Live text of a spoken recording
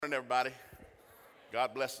morning, everybody.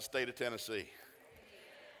 God bless the state of Tennessee.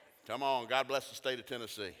 Come on, God bless the state of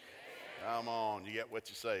Tennessee. Come on, you get what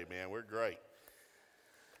you say, man. We're great.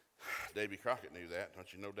 Davy Crockett knew that.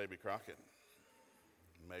 Don't you know Davy Crockett?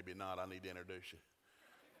 Maybe not. I need to introduce you.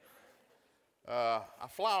 I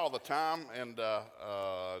fly all the time and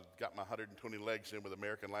got my 120 legs in with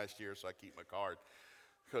American last year, so I keep my card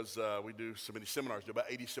because we do so many seminars, do about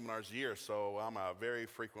 80 seminars a year, so I'm a very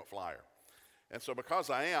frequent flyer. And so because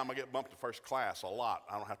I get bumped to first class a lot.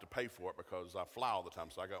 I don't have to pay for it because I fly all the time,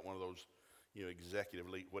 so I got one of those, executive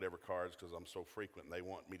elite whatever cards because I'm so frequent, and they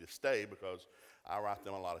want me to stay because I write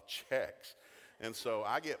them a lot of checks. And so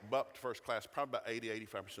I get bumped to first class probably about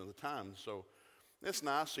 85% of the time. So it's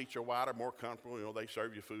nice, seats are wider, more comfortable. They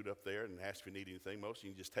serve you food up there and ask if you need anything. Most of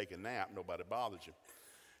you can just take a nap, nobody bothers you.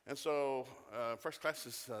 And so first class,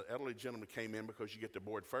 this elderly gentleman came in because you get to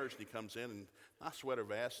board first, and he comes in in nice sweater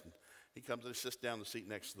vest, and he comes and sits down in the seat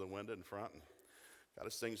next to the window in front and got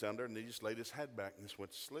his things under, and he just laid his head back and just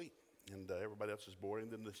went to sleep. And everybody else was boarding.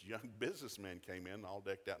 Then this young businessman came in, all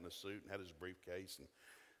decked out in a suit, and had his briefcase, and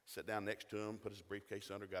sat down next to him, put his briefcase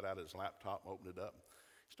under, got out his laptop, opened it up,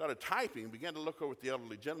 started typing, began to look over at the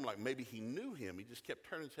elderly gentleman like maybe he knew him. He just kept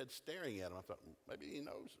turning his head staring at him. I thought, maybe he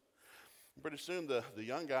knows it. And pretty soon the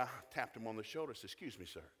young guy tapped him on the shoulder, said, "Excuse me,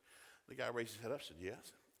 sir." The guy raised his head up, said,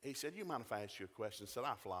 "Yes." He said, "You mind if I ask you a question?" He said,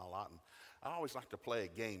 "I fly a lot, and I always like to play a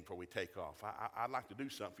game before we take off. I'd like to do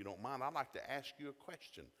something, if you don't mind. I'd like to ask you a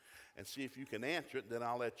question and see if you can answer it. Then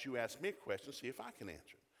I'll let you ask me a question, see if I can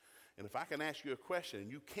answer it. And if I can ask you a question and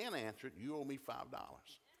you can answer it, you owe me $5.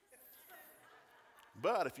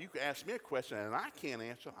 But if you can ask me a question and I can't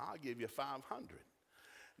answer it, I'll give you $500.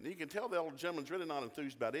 And you can tell the old gentleman's really not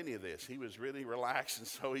enthused about any of this. He was really relaxed, and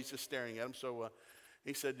so he's just staring at him. So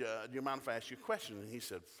he said, "Do you mind if I ask you a question?" And he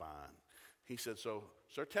said, "Fine." He said, "So,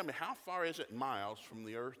 sir, tell me, how far is it in miles from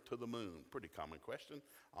the earth to the moon?" Pretty common question.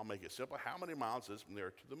 I'll make it simple. How many miles is it from the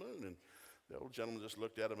earth to the moon? And the old gentleman just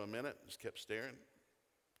looked at him a minute, just kept staring.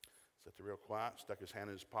 Sat there real quiet, stuck his hand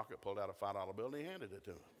in his pocket, pulled out a $5 bill, and he handed it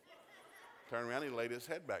to him. Turned around, he laid his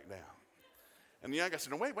head back down. And the young guy said,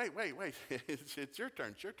 "No, wait. It's your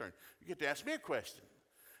turn. You get to ask me a question."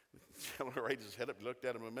 The gentleman raised his head up, looked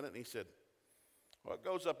at him a minute, and he said, "What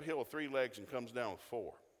goes up a hill with 3 legs and comes down with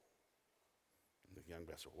 4? And the young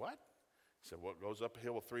guy said, "What?" He said, "What goes up a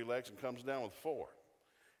hill with 3 legs and comes down with 4?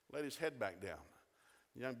 Laid his head back down.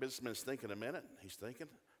 The young businessman's thinking a minute. He's thinking,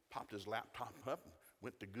 popped his laptop up, and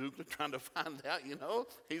went to Google trying to find out,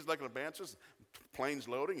 He's looking at answers. Plane's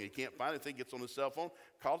loading. He can't find anything. Gets on his cell phone,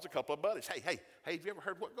 calls a couple of buddies. Hey, have you ever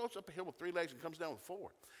heard what goes up a hill with 3 legs and comes down with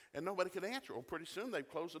 4? And nobody could answer. Well, pretty soon they've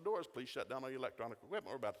closed the doors. "Please shut down all your electronic equipment.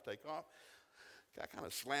 We're about to take off." Guy kind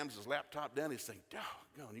of slams his laptop down. He's thinking,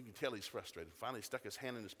 "Doggone." You can tell he's frustrated. Finally, he stuck his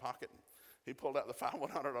hand in his pocket, and he pulled out the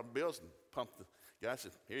 $100 bills and pumped the guy.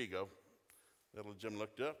 Said, "Here you go." Little Jim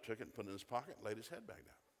looked up, took it, and put it in his pocket, and laid his head back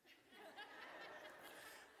down.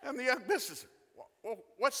 And the young business said, "Well,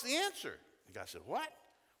 what's the answer?" The guy said, "What?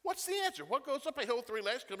 What's the answer? What goes up a hill with 3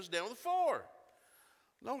 legs, comes down with 4?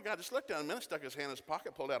 The old guy just looked down a minute, stuck his hand in his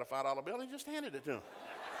pocket, pulled out a $5 bill, and he just handed it to him.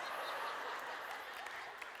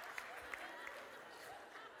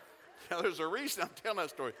 Now, there's a reason I'm telling that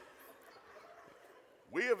story.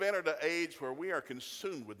 We have entered an age where we are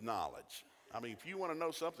consumed with knowledge. I mean, if you want to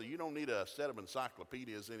know something, you don't need a set of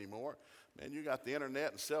encyclopedias anymore. Man, you got the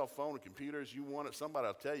internet and cell phone and computers. You want it, somebody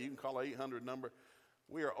will tell you. You can call an 800 number.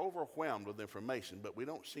 We are overwhelmed with information, but we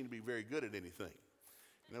don't seem to be very good at anything.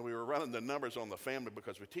 We were running the numbers on the family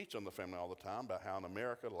because we teach on the family all the time about how in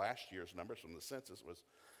America, last year's numbers from the census was,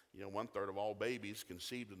 1/3 of all babies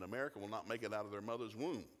conceived in America will not make it out of their mother's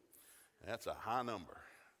womb. That's a high number.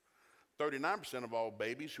 39% of all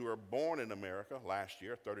babies who are born in America last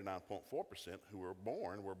year, 39.4% who were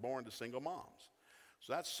born to single moms.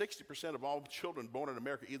 So that's 60% of all children born in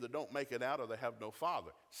America either don't make it out or they have no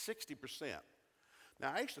father. 60%.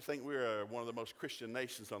 Now, I used to think we were one of the most Christian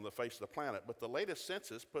nations on the face of the planet, but the latest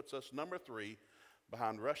census puts us number 3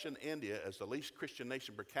 behind Russia and India as the least Christian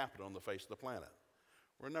nation per capita on the face of the planet.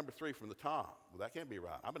 We're number 3 from the top. Well, that can't be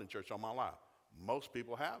right. I've been in church all my life. Most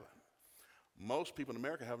people haven't. Most people in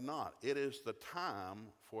America have not. It is the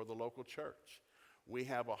time for the local church. We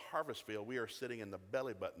have a harvest field. We are sitting in the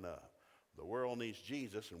belly button of. The world needs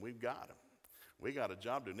Jesus, and we've got him. We got a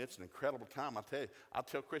job doing. It's an incredible time. I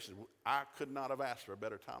tell Christians, I could not have asked for a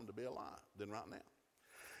better time to be alive than right now.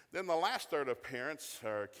 Then the last third of parents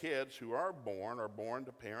or kids who are born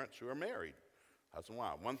to parents who are married. Husband and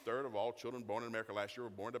wife. 1/3 of all children born in America last year were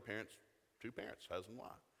born to parents, 2 parents, husband and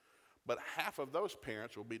wife. But half of those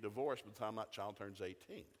parents will be divorced by the time that child turns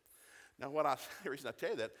 18. Now, the reason I tell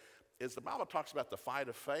you that is the Bible talks about the fight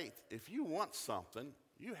of faith. If you want something,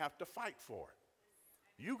 you have to fight for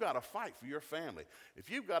it. You got to fight for your family. If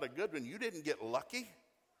you've got a good one, you didn't get lucky.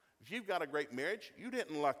 If you've got a great marriage, you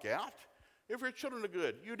didn't luck out. If your children are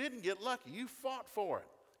good, you didn't get lucky. You fought for it.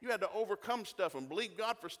 You had to overcome stuff and believe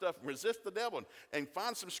God for stuff and resist the devil and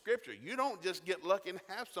find some scripture. You don't just get lucky and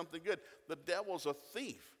have something good. The devil's a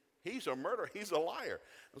thief. He's a murderer. He's a liar.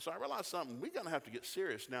 And so I realized something. We're going to have to get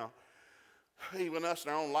serious. Now, even us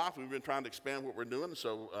in our own life, we've been trying to expand what we're doing.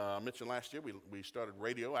 So I mentioned last year we started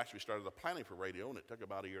radio. Actually, we started the planning for radio, and it took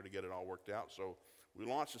about a year to get it all worked out. So we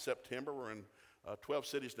launched in September. We're in 12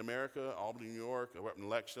 cities in America, Albany, New York. We're up in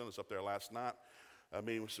Lexington. I was up there last night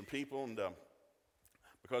meeting with some people. And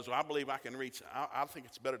because I believe I can reach, I think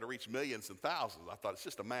it's better to reach millions than thousands. I thought it's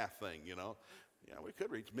just a math thing, you know. Yeah, we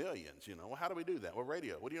could reach millions, you know. Well, how do we do that? Well,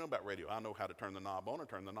 radio. What do you know about radio? I know how to turn the knob on and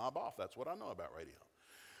turn the knob off. That's what I know about radio.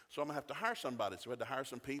 So I'm going to have to hire somebody. So we had to hire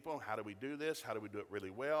some people. How do we do this? How do we do it really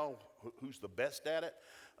well? Who's the best at it?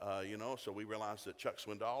 You know, so we realized that Chuck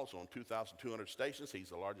Swindoll is on 2,200 stations. He's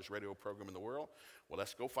the largest radio program in the world. Well,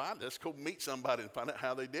 let's go let's go meet somebody and find out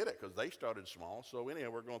how they did it, because they started small. So anyhow,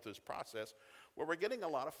 we're going through this process where we're getting a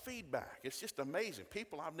lot of feedback. It's just amazing.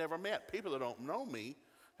 People I've never met, people that don't know me,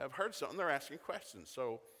 have heard something. They're asking questions.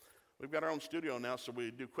 So we've got our own studio now, so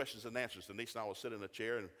we do questions and answers. Denise and I will sit in a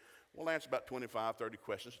chair, and we'll answer about 25, 30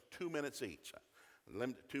 questions, 2 minutes each.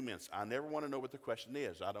 Limited 2 minutes. I never want to know what the question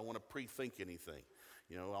is. I don't want to pre-think anything.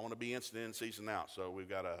 You know, I want to be instant in, season out. So we've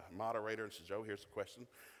got a moderator and says, Joe, here's the question.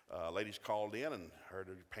 Ladies called in and heard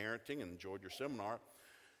of your parenting and enjoyed your seminar.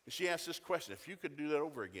 And she asked this question: if you could do that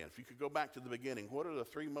over again, if you could go back to the beginning, what are the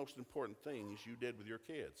 3 most important things you did with your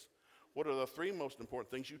kids? What are the 3 most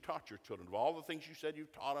important things you taught your children? Of all the things you said you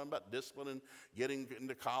taught them about discipline and getting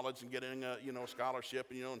into college and getting a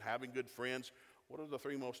scholarship and, and having good friends, what are the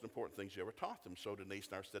 3 most important things you ever taught them? So Denise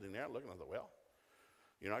and I are sitting there looking. I thought, well,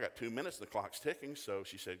 I got 2 minutes and the clock's ticking. So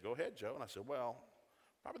she said, go ahead, Joe. And I said, well,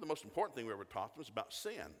 probably the most important thing we ever taught them is about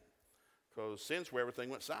sin, because sin's where everything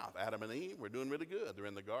went south. Adam and Eve were doing really good. They're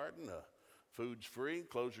in the garden. Food's free.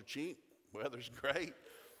 Clothes are cheap. Weather's great.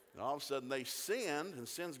 And all of a sudden they sinned, and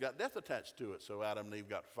sin's got death attached to it. So Adam and Eve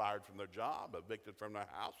got fired from their job, evicted from their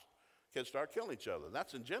house. Kids start killing each other.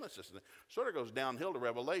 That's in Genesis. And it sort of goes downhill to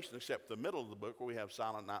Revelation, except the middle of the book where we have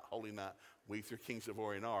Silent Night, Holy Night, We Three Kings of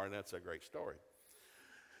Orient are, and that's a great story.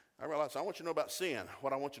 I realized I want you to know about sin.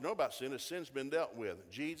 What I want you to know about sin is sin's been dealt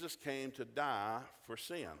with. Jesus came to die for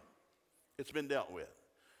sin. It's been dealt with.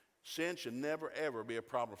 Sin should never, ever be a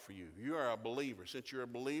problem for you. You are a believer. Since you're a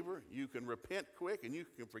believer, you can repent quick and you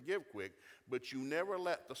can forgive quick, but you never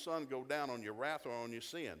let the sun go down on your wrath or on your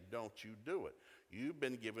sin. Don't you do it. You've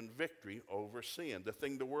been given victory over sin, the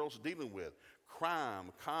thing the world's dealing with: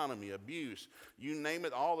 crime, economy, abuse, you name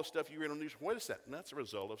it, all the stuff you read on the news. What is that? And that's a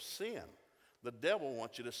result of sin. The devil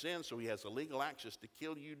wants you to sin, so he has a legal access to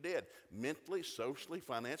kill you dead. Mentally, socially,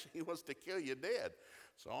 financially, he wants to kill you dead.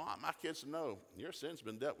 So I want my kids to know your sin's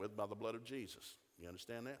been dealt with by the blood of Jesus. You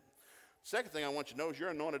understand that? Second thing I want you to know is you're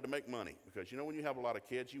anointed to make money, because when you have a lot of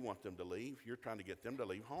kids, you want them to leave. You're trying to get them to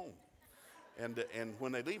leave home. And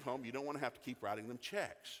when they leave home, you don't want to have to keep writing them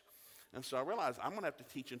checks. And so I realized I'm going to have to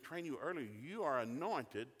teach and train you early. You are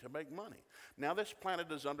anointed to make money. Now, this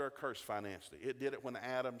planet is under a curse financially. It did it when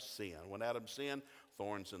Adam sinned. When Adam sinned,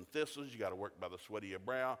 thorns and thistles, you got to work by the sweat of your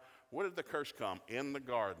brow. Where did the curse come? In the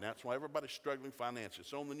garden. That's why everybody's struggling financially.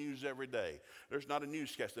 It's on the news every day. There's not a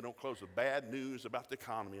newscast that don't close with bad news about the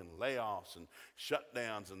economy and layoffs and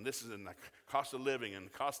shutdowns and this is in the cost of living and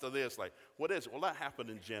the cost of this. Like, what is it? Well, that happened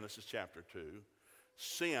in Genesis chapter 2.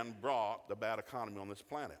 Sin brought the bad economy on this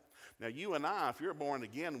planet. Now, you and I, if you're born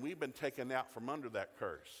again, we've been taken out from under that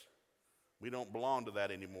curse. We don't belong to that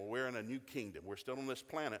anymore. We're in a new kingdom. We're still on this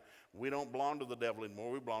planet. We don't belong to the devil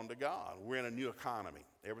anymore. We belong to God. We're in a new economy.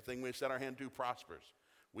 Everything we set our hand to prospers.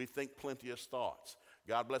 We think plenteous thoughts.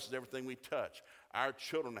 God blesses everything we touch. Our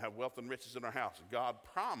children have wealth and riches in our house. God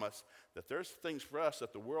promised that there's things for us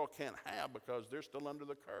that the world can't have because they're still under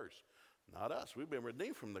the curse. Not us. We've been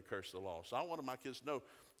redeemed from the curse of the law. So I wanted my kids to know,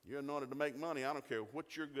 you're anointed to make money. I don't care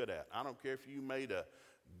what you're good at. I don't care if you made a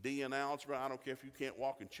D in algebra. I don't care if you can't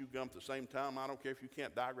walk and chew gum at the same time. I don't care if you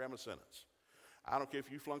can't diagram a sentence. I don't care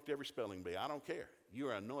if you flunked every spelling bee. I don't care. You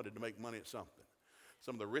are anointed to make money at something.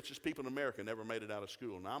 Some of the richest people in America never made it out of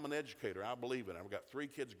school. Now, I'm an educator. I believe in it. I've got 3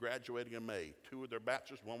 kids graduating in May, 2 with their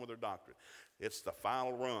bachelor's, 1 with their doctorate. It's the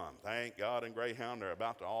final run. Thank God in Greyhound they're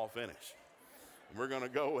about to all finish. We're going to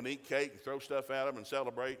go and eat cake and throw stuff at them and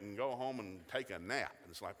celebrate and go home and take a nap.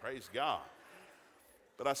 And it's like, praise God.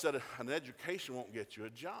 But I said, an education won't get you a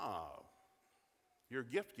job. Your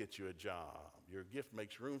gift gets you a job. Your gift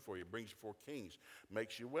makes room for you, brings you before kings,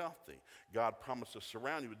 makes you wealthy. God promised to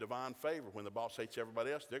surround you with divine favor. When the boss hates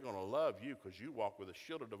everybody else, they're going to love you because you walk with a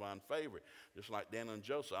shield of divine favor. Just like Daniel and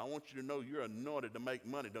Joseph. I want you to know you're anointed to make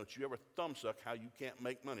money. Don't you ever thumbsuck how you can't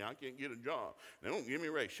make money. I can't get a job. They don't give me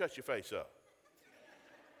a raise. Shut your face up.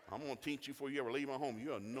 I'm going to teach you before you ever leave my home.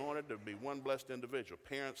 You're anointed to be one blessed individual.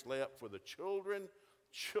 Parents lay up for the children.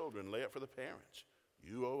 Children lay up for the parents.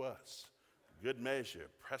 You owe us. Good measure,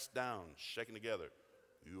 pressed down, shaken together.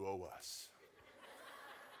 You owe us.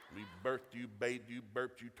 We birthed you, bathed you,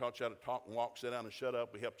 burped you, taught you how to talk and walk, sit down and shut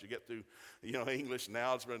up. We helped you get through, English and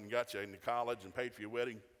algebra and got you into college and paid for your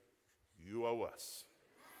wedding. You owe us.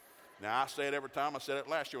 Now, I say it every time. I said it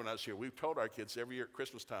last year when I was here. We've told our kids every year at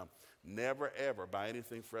Christmas time, never, ever buy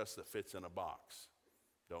anything for us that fits in a box.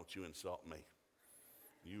 Don't you insult me.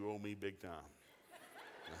 You owe me big time.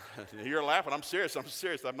 You're laughing. I'm serious.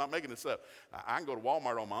 I'm not making this up. I can go to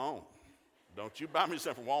Walmart on my own. Don't you buy me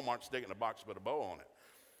something from Walmart, stick it in a box, put a bow on it.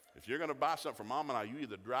 If you're going to buy something from Mom and I, you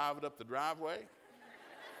either drive it up the driveway.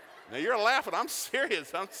 Now, you're laughing. I'm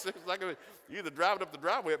serious. You either drive it up the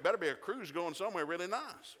driveway. It better be a cruise going somewhere really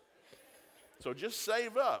nice. So just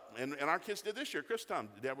save up. And our kids did this year, Christmas time.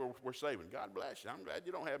 Dad, we're saving. God bless you. I'm glad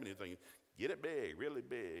you don't have anything. Get it big, really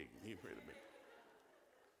big, really big.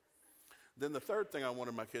 Then the third thing I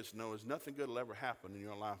wanted my kids to know is nothing good will ever happen in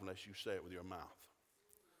your life unless you say it with your mouth.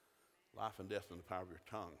 Life and death in the power of your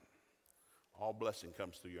tongue. All blessing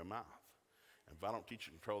comes through your mouth. And if I don't teach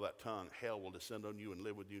you to control that tongue, hell will descend on you and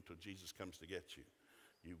live with you until Jesus comes to get you.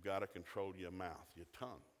 You've got to control your mouth, your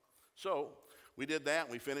tongue. So we did that,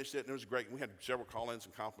 and we finished it, and it was great. We had several call-ins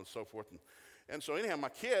and compliments and so forth. And so anyhow, my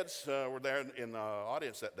kids were there in the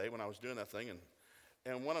audience that day when I was doing that thing,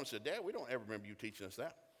 and one of them said, Dad, we don't ever remember you teaching us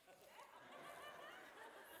that.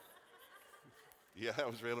 Yeah,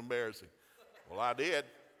 that was real embarrassing. Well, I did.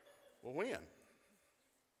 Well, when?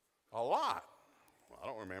 A lot. Well, I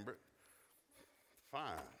don't remember it. Fine.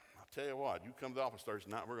 I'll tell you what, you come to the office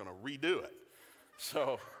Thursday night, we're going to redo it.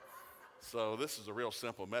 So this is a real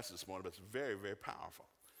simple message this morning, but it's very, very powerful.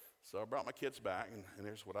 So I brought my kids back, and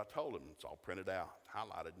here's what I told them. It's all printed out,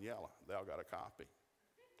 highlighted in yellow. They all got a copy.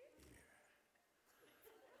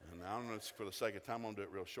 Yeah. And I'm going to, for the sake of time, I'm going to do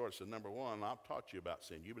it real short. So number one, I've taught you about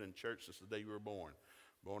sin. You've been in church since the day you were born.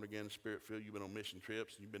 Born again, Spirit-filled. You've been on mission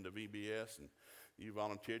trips, and you've been to VBS, and you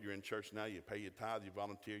volunteered. You're in church now. You pay your tithe. You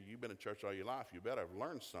volunteer. You've been in church all your life. You better have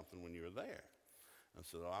learned something when you were there. And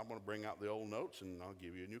so I'm going to bring out the old notes, and I'll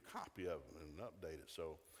give you a new copy of them and update it.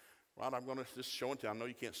 So, right, I'm going to just show and tell. I know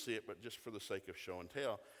you can't see it, but just for the sake of show and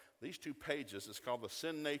tell, these 2 pages, it's called the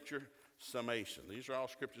Sin Nature Summation. These are all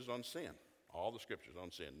scriptures on sin. All the scriptures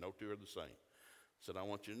on sin. No two are the same. Said, I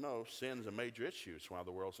want you to know sin is a major issue. It's why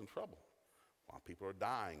the world's in trouble. Why people are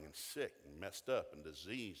dying and sick and messed up and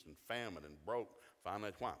diseased and famine and broke.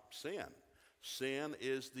 Finally, why? Sin. Sin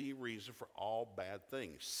is the reason for all bad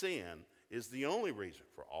things. Sin is the only reason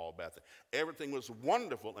for all bad things. Everything was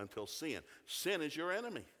wonderful until sin. Sin is your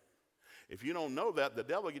enemy. If you don't know that, the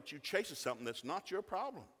devil gets you chasing something that's not your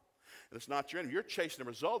problem. And it's not your enemy. You're chasing the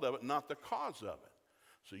result of it, not the cause of it.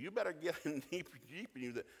 So you better get in deep in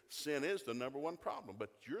you that sin is the number one problem,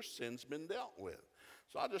 but your sin's been dealt with.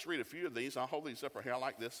 So I'll just read a few of these. I'll hold these up right here. I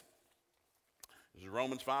like this. This is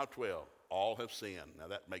Romans 5:12. All have sinned. Now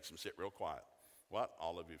that makes them sit real quiet. What?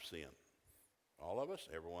 All of you have sinned. All of us?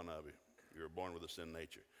 Every one of you. You were born with a sin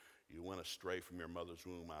nature. You went astray from your mother's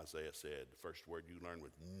womb, Isaiah said. The first word you learned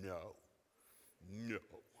was no. No.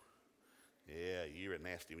 Yeah, you were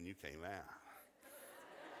nasty when you came out.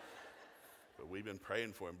 But we've been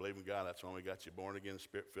praying for and believing God. That's when we got you born again,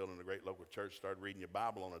 Spirit-filled in a great local church, started reading your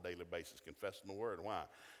Bible on a daily basis, confessing the Word. Why?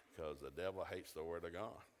 Because the devil hates the Word of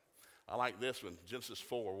God. I like this one, Genesis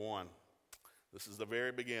 4:1. This is the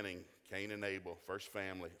very beginning. Cain and Abel, first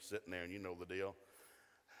family, sitting there, and you know the deal.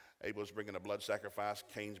 Abel's bringing a blood sacrifice.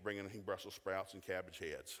 Cain's bringing Brussels sprouts and cabbage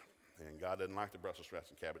heads. And God didn't like the Brussels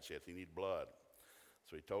sprouts and cabbage heads. He needed blood.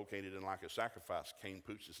 So he told Cain he didn't like his sacrifice. Cain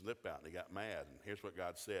pooched his lip out, and he got mad. And here's what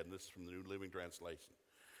God said, and this is from the New Living Translation.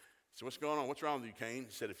 So what's going on? What's wrong with you, Cain?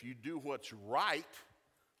 He said, if you do what's right,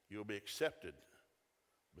 you'll be accepted.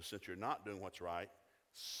 But since you're not doing what's right,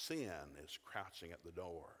 sin is crouching at the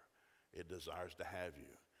door. It desires to have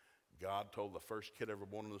you. God told the first kid ever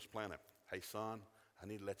born on this planet, hey, son, I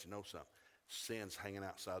need to let you know something. Sin's hanging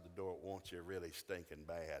outside the door. It wants you really stinking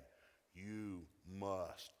bad. You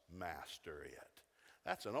must master it.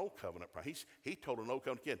 That's an old covenant. He told an old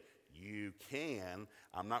covenant kid, you can.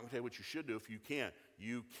 I'm not going to tell you what you should do if you can.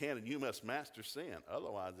 You can, and you must master sin.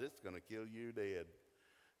 Otherwise, it's going to kill you dead.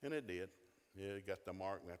 And it did. Yeah, he got the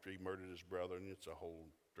mark after he murdered his brother, and it's a whole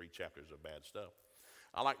 3 chapters of bad stuff.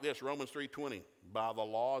 I like this, Romans 3:20. By the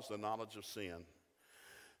law is the knowledge of sin.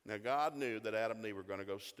 Now, God knew that Adam and Eve were going to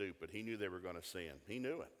go stupid. He knew they were going to sin. He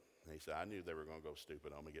knew it. And he said, I knew they were going to go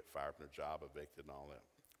stupid. I'm going to get fired from their job, evicted, and all that.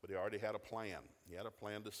 But he already had a plan. He had a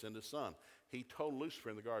plan to send his son. He told Lucifer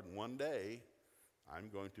in the garden, one day, I'm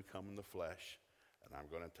going to come in the flesh, and I'm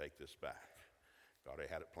going to take this back. God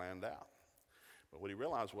already had it planned out. But what he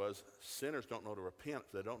realized was sinners don't know to repent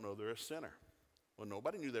if they don't know they're a sinner. Well,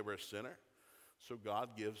 nobody knew they were a sinner, so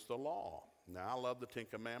God gives the law. Now, I love the Ten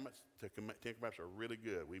Commandments. The Ten Commandments are really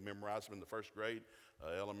good. We memorized them in the first grade,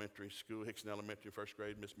 elementary school, Hickson Elementary, first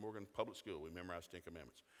grade, Miss Morgan Public School. We memorized Ten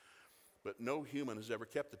Commandments. But no human has ever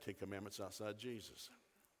kept the Ten Commandments outside Jesus.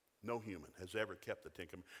 No human has ever kept the Ten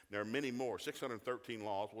Commandments. There are many more, 613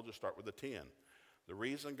 laws. We'll just start with the 10. The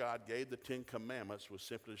reason God gave the 10 Commandments was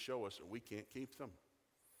simply to show us that we can't keep them.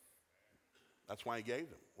 That's why he gave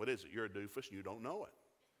them. What is it? You're a doofus and you don't know it.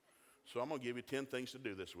 So I'm going to give you 10 things to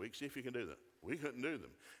do this week. See if you can do them. We couldn't do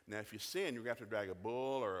them. Now, if you sin, you're going to have to drag a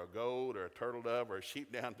bull or a goat or a turtle dove or a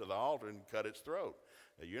sheep down to the altar and cut its throat.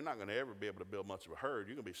 Now, you're not going to ever be able to build much of a herd.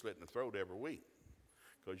 You're going to be slitting the throat every week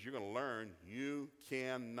because you're going to learn you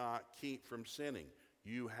cannot keep from sinning.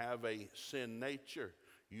 You have a sin nature.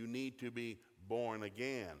 You need to be born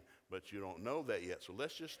again, but you don't know that yet. So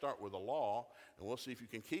let's just start with the law, and we'll see if you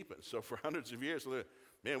can keep it. So for hundreds of years,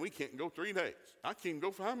 man, we can't go 3 days. I can't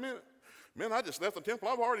go 5 minutes. Man, I just left the temple.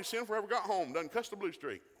 I've already sinned before I ever got home. Done cussed the blue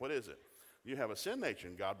streak. What is it? You have a sin nature,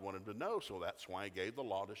 and God wanted them to know, so that's why he gave the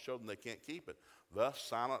law to show them they can't keep it. Thus,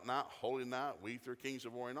 silent night, holy night, we three kings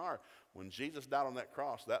of warring are. When Jesus died on that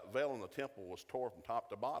cross, that veil in the temple was tore from top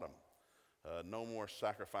to bottom. No more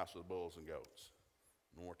sacrifice of bulls and goats.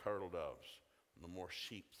 No more turtle doves. No more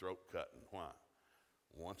sheep throat cutting. Why?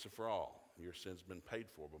 Once and for all, your sin's been paid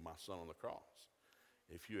for by my son on the cross.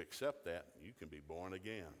 If you accept that, you can be born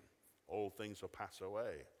again. Old things will pass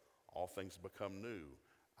away. All things become new.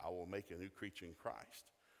 I will make a new creature in Christ.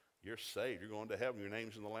 You're saved. You're going to heaven. Your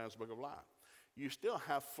name's in the Lamb's Book of Life. You still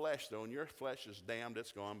have flesh, though, and your flesh is damned.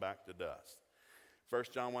 It's going back to dust. 1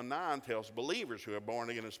 John 1:9 tells believers who are born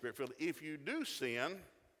again and spirit-filled, if you do sin,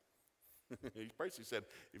 he basically said,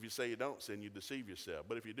 if you say you don't sin, you deceive yourself.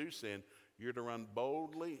 But if you do sin, you're to run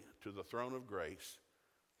boldly to the throne of grace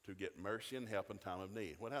to get mercy and help in time of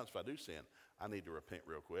need. What happens if I do sin? I need to repent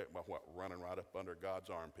real quick by what? Running right up under God's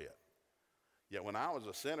armpit. Yet when I was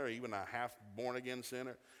a sinner, even a half born again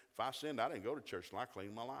sinner, if I sinned, I didn't go to church until I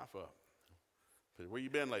cleaned my life up. Where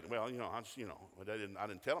you been lately? Well, I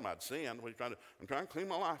didn't tell them I'd sinned. I'm trying to clean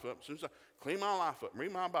my life up. As soon as I clean my life up,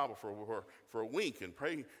 read my Bible for a week and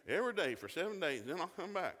pray every day for 7 days, then I'll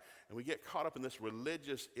come back. And we get caught up in this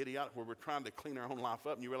religious idiotic where we're trying to clean our own life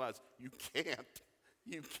up, and you realize you can't.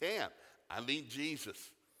 You can't. I need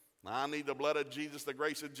Jesus. I need the blood of Jesus, the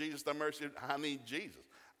grace of Jesus, the mercy. I need Jesus.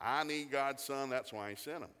 I need God's Son. That's why he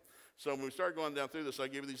sent him. So when we start going down through this, I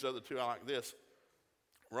give you these other two. I like this.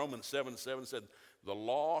 Romans 7:7 said, the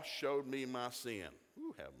law showed me my sin.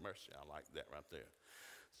 Ooh, have mercy. I like that right there.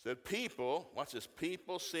 Said people, watch this,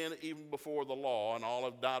 people sin even before the law, and all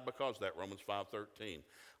have died because of that, Romans 5:13.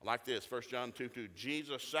 I like this, 1 John 2:2.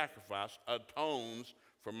 Jesus' sacrifice atones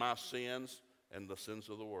for my sins and the sins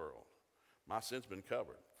of the world. My sin's been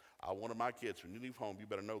covered. I wanted my kids, when you leave home, you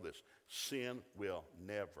better know this. Sin will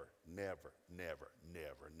never, never, never,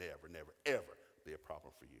 never, never, never, ever be a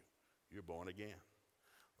problem for you. You're born again.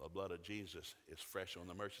 The blood of Jesus is fresh on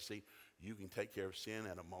the mercy seat. You can take care of sin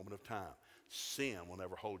at a moment of time. Sin will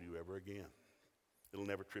never hold you ever again. It'll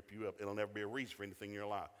never trip you up. It'll never be a reason for anything in your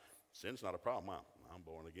life. Sin's not a problem. I'm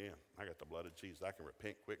born again. I got the blood of Jesus. I can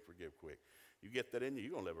repent quick, forgive quick. You get that in you,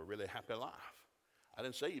 you're going to live a really happy life. I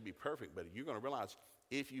didn't say you'd be perfect, but you're going to realize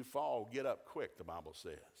if you fall, get up quick, the Bible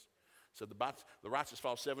says. So the righteous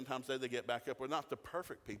fall 7 times a day, they get back up. We're not the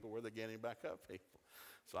perfect people. We're the getting back up people.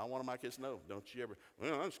 So I wanted my kids to know, don't you ever,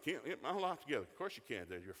 well, I just can't get my life together. Of course you can't.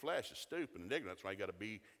 Your flesh is stupid and ignorant. That's why you got to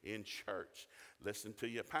be in church, listening to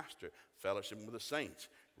your pastor, fellowship with the saints,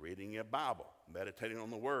 reading your Bible, meditating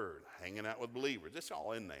on the Word, hanging out with believers. It's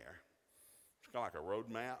all in there. It's kind of like a road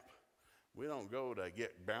map. We don't go to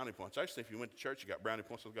get brownie points. Actually, if you went to church, you got brownie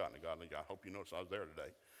points with God. And God, I hope you noticed I was there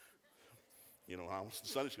today. I was in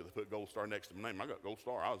Sunday school. They put gold star next to my name. I got gold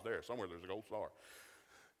star. I was there. Somewhere there's a gold star.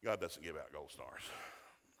 God doesn't give out gold stars.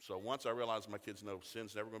 So once I realized my kids know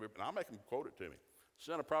sin's never going to be, and I'll make them quote it to me.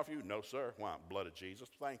 Sin a prophet you? No, sir. Why? Blood of Jesus.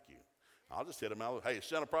 Thank you. I'll just hit them out. Hey,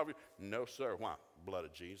 sin a prophet you? No, sir. Why? Blood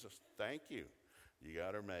of Jesus. Thank you. You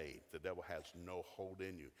got her made. The devil has no hold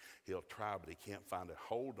in you. He'll try, but he can't find a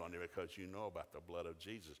hold on you because you know about the blood of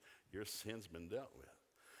Jesus. Your sin's been dealt with.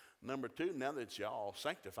 Number two, now that y'all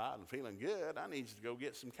sanctified and feeling good, I need you to go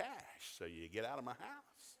get some cash. So you get out of my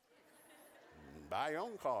house, and buy your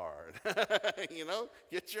own card,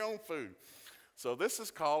 get your own food. So this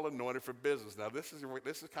is called Anointed for Business. Now this is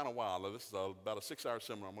kind of wild. Now, this is about a 6-hour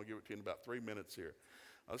seminar. I'm going to give it to you in about 3 minutes here.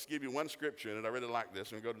 I'll just give you one scripture in it. I really like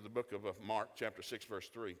this. I'm going to go to the book of Mark, chapter 6, verse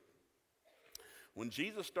 3. When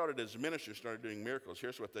Jesus started his ministry, started doing miracles,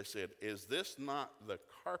 here's what they said. Is this not the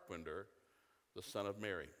carpenter, the son of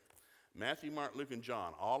Mary? Matthew, Mark, Luke, and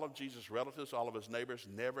John, all of Jesus' relatives, all of his neighbors,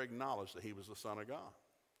 never acknowledged that he was the Son of God.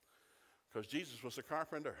 Because Jesus was a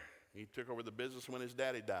carpenter. He took over the business when his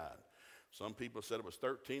daddy died. Some people said it was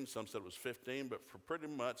 13, some said it was 15, but for pretty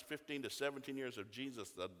much 15 to 17 years of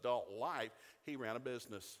Jesus' adult life, he ran a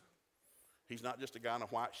business. He's not just a guy in a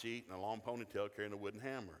white sheet and a long ponytail carrying a wooden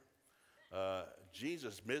hammer.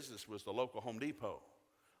 Jesus' business was the local Home Depot.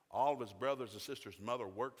 All of his brothers and sisters' mother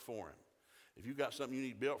worked for him. If you got something you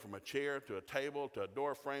need built, from a chair to a table to a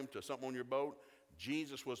door frame to something on your boat,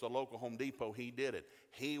 Jesus was the local Home Depot. He did it.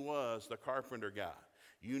 He was the carpenter guy.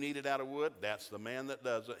 You need it out of wood, that's the man that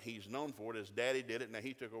does it. He's known for it. His daddy did it. Now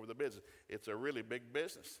he took over the business. It's a really big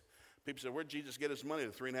business. People say, where'd Jesus get his money?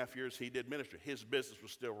 The 3.5 years he did ministry. His business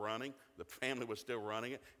was still running. The family was still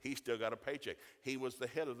running it. He still got a paycheck. He was the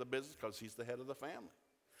head of the business because he's the head of the family.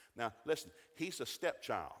 Now, listen, he's a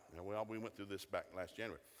stepchild. Now, we went through this back last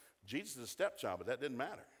January. Jesus is a stepchild, but that didn't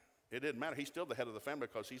matter. It didn't matter. He's still the head of the family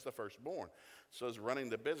because he's the firstborn. So as running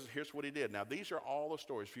the business, here's what he did. Now, these are all the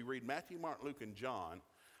stories. If you read Matthew, Mark, Luke, and John,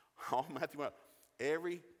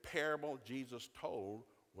 every parable Jesus told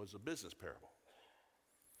was a business parable.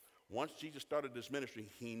 Once Jesus started his ministry,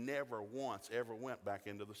 he never once ever went back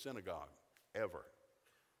into the synagogue, ever.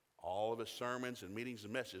 All of his sermons and meetings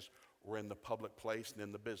and messages were in the public place and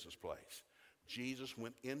in the business place. Jesus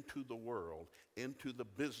went into the world, into the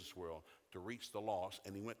business world, to reach the lost,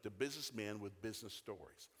 and he went to businessmen with business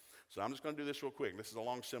stories. So I'm just going to do this real quick. This is a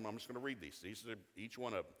long seminar. I'm just going to read these. These are each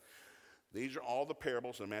one of them. These are all the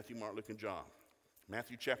parables in Matthew, Mark, Luke, and John.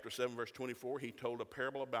 Matthew chapter 7, verse 24, he told a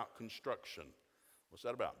parable about construction. What's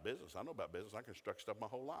that about? Business. I know about business. I construct stuff my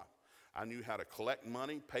whole life. I knew how to collect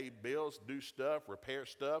money, pay bills, do stuff, repair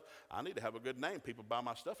stuff. I need to have a good name. People buy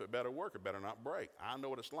my stuff. It better work. It better not break. I know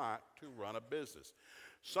what it's like to run a business.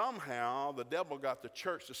 Somehow, the devil got the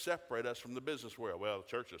church to separate us from the business world. Well, the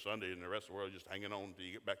church is Sunday, and the rest of the world is just hanging on until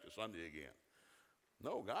you get back to Sunday again.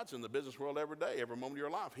 No, God's in the business world every day, every moment of your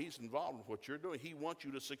life. He's involved in what you're doing. He wants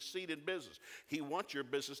you to succeed in business. He wants your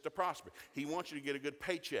business to prosper. He wants you to get a good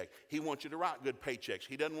paycheck. He wants you to write good paychecks.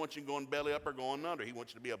 He doesn't want you going belly up or going under. He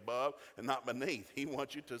wants you to be above and not beneath. He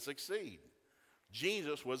wants you to succeed.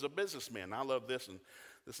 Jesus was a businessman. I love this, and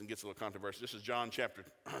this one gets a little controversial. This is John chapter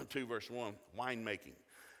 2, verse 1, winemaking.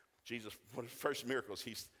 Jesus, one of his first miracles,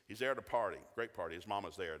 he's there at a party, great party. His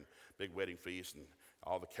mama's there, and big wedding feast, and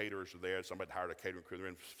all the caterers are there. Somebody hired a catering crew. They're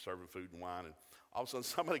in serving food and wine. And all of a sudden,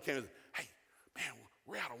 somebody came and said, hey, man,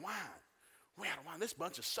 we're out of wine. We're out of wine. This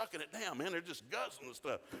bunch is sucking it down, man. They're just guzzling the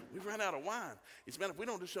stuff. We've run out of wine. He said, man, if we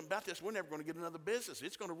don't do something about this, we're never going to get another business.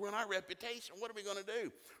 It's going to ruin our reputation. What are we going to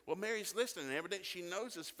do? Well, Mary's listening, and evidently she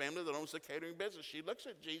knows this family that owns the catering business. She looks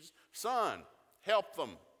at Jesus. Son, help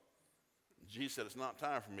them. Jesus said, it's not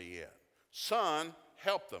time for me yet. Son,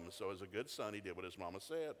 help them. And so as a good son, he did what his mama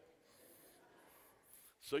said.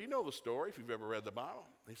 So you know the story if you've ever read the Bible.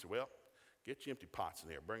 He said, well, get your empty pots in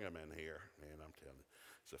here. Bring them in here. And I'm telling you.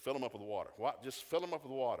 He said, fill them up with water. What? Just fill them up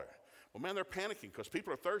with water. Well, man, they're panicking because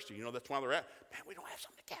people are thirsty. You know, that's why they're at, man, we don't have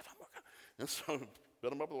something to give them. And so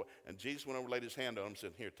fill them up with water. And Jesus went over, laid his hand on them and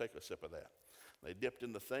said, here, take a sip of that. They dipped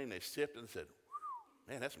in the thing. They sipped and said,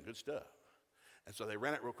 man, that's some good stuff. And so they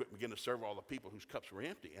ran it real quick and began to serve all the people whose cups were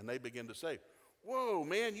empty. And they began to say, whoa,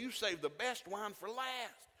 man, you saved the best wine for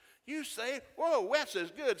last. You say, whoa, that's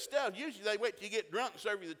as good stuff. Usually they wait till you get drunk and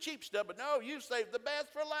serve you the cheap stuff, but no, you saved the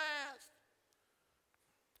best for last.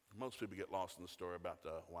 Most people get lost in the story about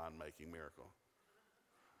the wine-making miracle.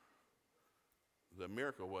 The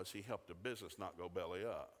miracle was he helped a business not go belly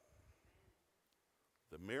up.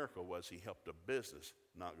 The miracle was he helped a business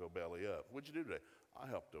not go belly up. What'd you do today? I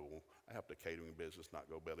helped a catering business not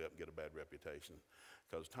go belly up and get a bad reputation.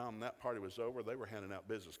 Because the time that party was over, they were handing out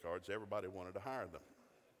business cards. Everybody wanted to hire them.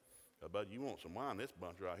 But you want some wine, this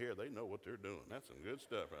bunch right here, they know what they're doing. That's some good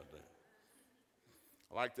stuff right there.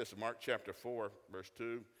 I like this in Mark chapter 4, verse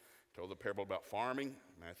 2. Told the parable about farming.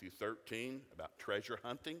 Matthew 13, about treasure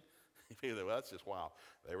hunting. Well, that's just wild.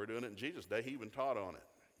 They were doing it in Jesus' day. He even taught on it.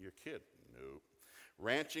 You're kidding? No.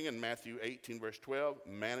 Ranching in Matthew 18, verse 12.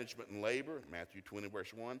 Management and labor, Matthew 20,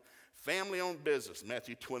 verse 1. Family-owned business,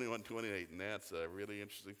 Matthew 21, 28. And that's a really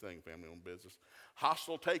interesting thing, family-owned business.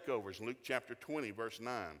 Hostile takeovers, Luke chapter 20, verse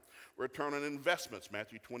 9. Return on investments,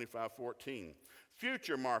 Matthew 25, 14.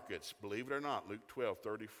 Future markets, believe it or not, Luke 12,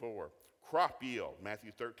 34. Crop yield,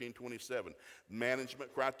 Matthew 13, 27.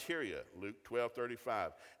 Management criteria, Luke 12,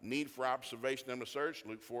 35. Need for observation and research,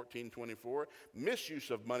 Luke 14, 24. Misuse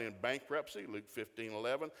of money in bankruptcy, Luke 15,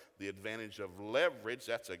 11. The advantage of leverage,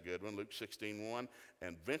 that's a good one, Luke 16, 1.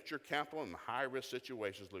 And venture capital in high-risk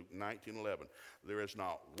situations, Luke 19, 11. There is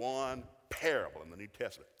not one parable in the New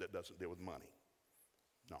Testament that doesn't deal with money.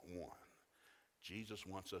 Not one. Jesus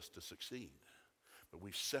wants us to succeed. But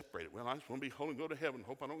we've separated. Well, I just want to be holy and go to heaven.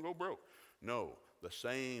 Hope I don't go broke. No, the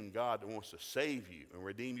same God that wants to save you and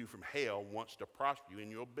redeem you from hell wants to prosper you in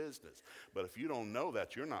your business. But if you don't know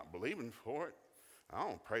that, you're not believing for it. I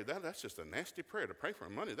don't pray that. That's just a nasty prayer. To pray for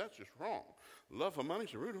money, that's just wrong. Love of money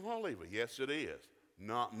is the root of all evil. Yes, it is.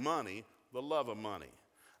 Not money, the love of money.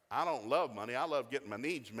 I don't love money. I love getting my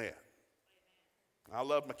needs met. I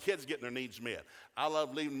love my kids getting their needs met. I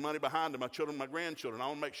love leaving money behind to my children, my grandchildren. I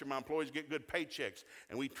want to make sure my employees get good paychecks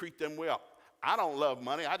and we treat them well. I don't love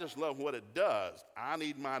money. I just love what it does. I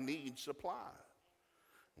need my needs supplied.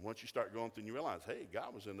 And once you start going through and you realize, hey,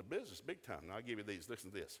 God was in the business big time. Now I'll give you these. Listen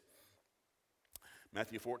to this.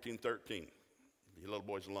 Matthew 14, 13. The little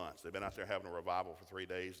boys' lunch. They've been out there having a revival for 3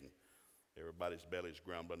 days and everybody's belly's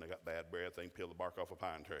grumbling. They got bad breath. They can peel the bark off a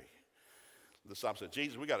pine tree. The disciples said,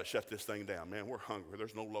 Jesus, we got to shut this thing down. Man, we're hungry.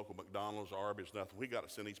 There's no local McDonald's or Arby's, nothing. We got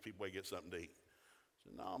to send these people away to get something to eat. I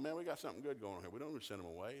said, no, man, we got something good going on here. We don't need to send them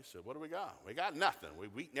away. He said, what do we got? We got nothing.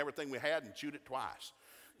 We've eaten everything we had and chewed it twice.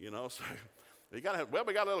 You know, so we got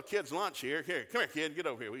a little kid's lunch here. Here, come here, kid, get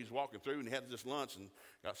over here. He's walking through and he had this lunch and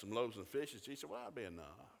got some loaves and fishes. He said, well, I've been,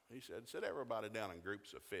 he said, sit everybody down in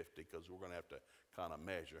groups of 50 because we're going to have to kind of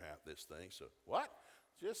measure out this thing. So what?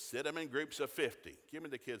 Just sit them in groups of 50. Give me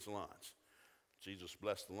the kids' lunch. Jesus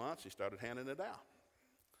blessed the lunch. He started handing it out.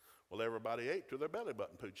 Well, everybody ate till their belly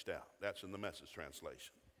button pooched out. That's in the Message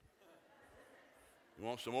translation. You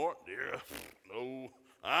want some more? Yeah. No,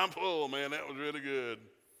 I'm full, man. That was really good.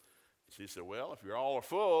 She said, well, if you're all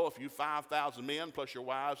full, if you 5,000 men plus your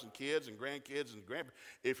wives and kids and grandkids and grandparents,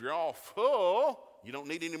 if you're all full, you don't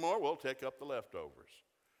need any more, we'll take up the leftovers.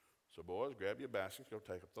 So boys, grab your baskets, go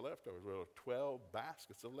take up the leftovers. Well, 12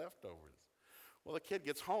 baskets of leftovers. Well, the kid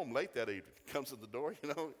gets home late that evening, comes to the door, you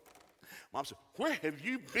know. Mom said, where have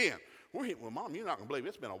you been? Well, Mom, you're not going to believe it.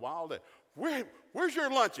 It's been a wild day. Where's your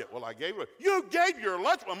lunch at? Well, I gave it. You gave your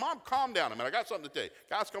lunch? Well, Mom, calm down a minute. I got something to tell you.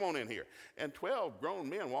 Guys, come on in here. And 12 grown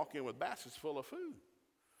men walk in with baskets full of food.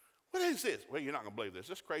 What is this? Well, you're not going to believe this.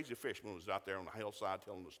 This crazy fisherman was out there on the hillside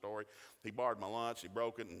telling the story. He borrowed my lunch. He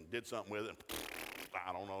broke it and did something with it.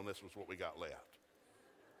 I don't know, and this was what we got left.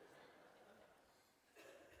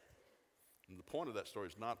 And the point of that story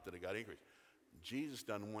is not that it got increased. Jesus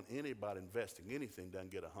doesn't want anybody investing anything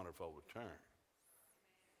doesn't get a 100-fold return.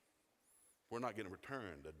 We're not getting a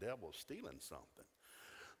return. The devil's stealing something.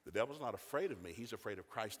 The devil's not afraid of me. He's afraid of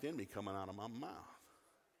Christ in me coming out of my mouth.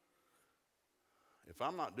 If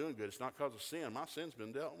I'm not doing good, it's not because of sin. My sin's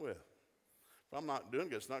been dealt with. If I'm not doing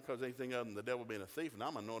good, it's not because of anything other than the devil being a thief, and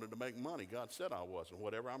I'm anointed to make money. God said I was, and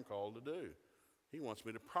whatever I'm called to do. He wants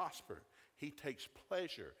me to prosper. He takes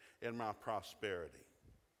pleasure in my prosperity.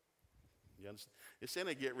 You understand? It's in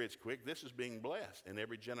a get rich quick. This is being blessed in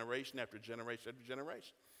every generation after generation after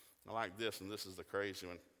generation. I like this, and this is the crazy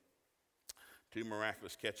one. 2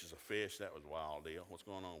 miraculous catches of fish. That was a wild deal. What's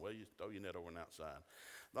going on? Well, you throw your net over on the outside.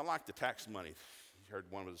 I like the tax money. You heard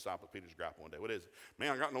one of the disciples, Peter's grapple one day. What is it?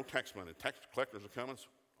 Man, I got no tax money. Tax collectors are coming.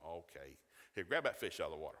 Okay. Here, grab that fish out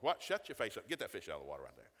of the water. What? Shut your face up. Get that fish out of the water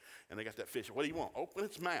right there. And they got that fish. What do you want? Open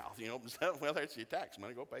its mouth. You know, opens up. Well, there's your tax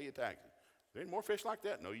money. Go pay your taxes. Is there any more fish like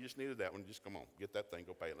that? No, you just needed that one. Just come on. Get that thing.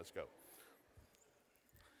 Go pay it. Let's go.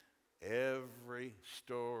 Every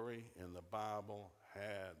story in the Bible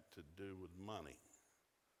had to do with money.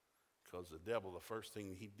 Because the devil, the first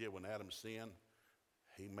thing he did when Adam sinned,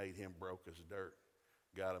 he made him broke as dirt.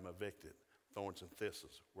 Got him evicted. Thorns and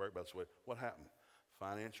thistles. Worried about this way. What happened?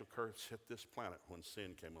 Financial curse hit this planet when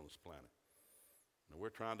sin came on this planet. And we're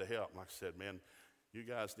trying to help. Like I said, man, you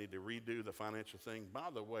guys need to redo the financial thing. By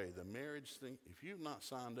the way, the marriage thing, if you've not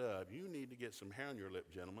signed up, you need to get some hair on your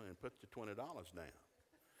lip, gentlemen, and put the $20 down.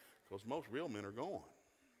 Because most real men are going.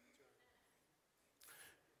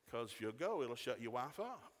 Because if you'll go, it'll shut your wife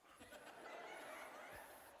up.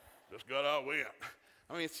 Just got out went.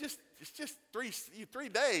 I mean, it's just 3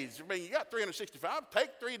 days. I mean, you got 365.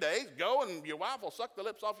 Take 3 days, go, and your wife will suck the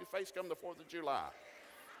lips off your face come the 4th of July.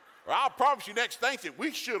 Or I'll promise you next Thanksgiving,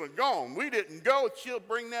 we should have gone. We didn't go. She'll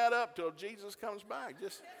bring that up till Jesus comes back.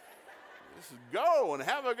 Just go and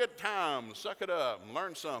have a good time. Suck it up and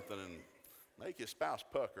learn something and make your spouse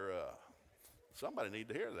pucker up. Somebody need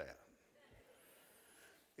to hear that.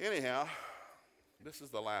 Anyhow, this is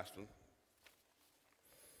the last one.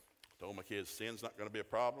 I told my kids, sin's not going to be a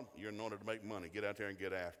problem. You're anointed to make money. Get out there and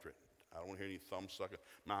get after it. I don't want to hear any thumb sucking.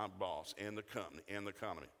 My boss and the company and the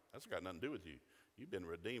economy. That's got nothing to do with you. You've been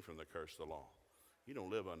redeemed from the curse of the law. You don't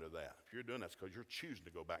live under that. If you're doing that, it's because you're choosing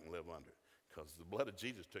to go back and live under it. Because the blood of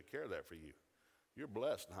Jesus took care of that for you. You're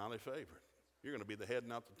blessed and highly favored. You're going to be the head and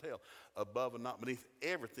not the tail. Above and not beneath.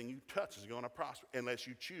 Everything you touch is going to prosper. Unless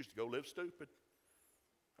you choose to go live stupid.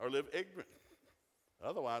 Or live ignorant.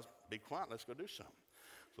 Otherwise, be quiet. Let's go do something.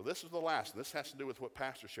 So this is the last. This has to do with what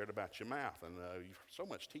Pastor shared about your mouth. And you've so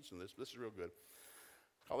much teaching this. This is real good.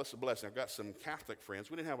 Call this a blessing. I've got some Catholic friends.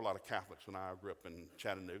 We didn't have a lot of Catholics when I grew up in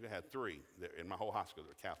Chattanooga. I had 3 in my whole high school that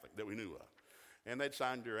were Catholic that we knew of. And they'd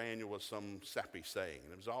sign your annual with some sappy saying.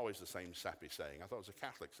 And it was always the same sappy saying. I thought it was a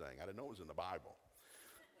Catholic saying. I didn't know it was in the Bible.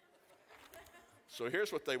 So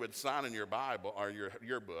here's what they would sign in your Bible, or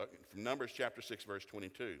your book, from Numbers chapter 6, verse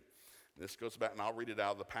 22. This goes back, and I'll read it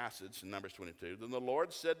out of the passage in Numbers 22. Then the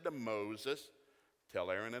Lord said to Moses,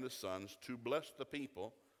 tell Aaron and his sons to bless the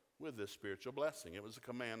people with this spiritual blessing. It was a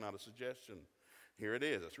command, not a suggestion. Here it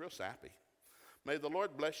is. It's real sappy. May the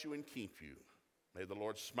Lord bless you and keep you. May the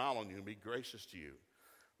Lord smile on you and be gracious to you.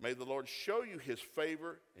 May the Lord show you his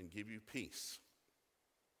favor and give you peace.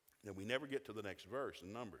 Now, we never get to the next verse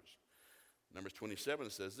in Numbers. Numbers 27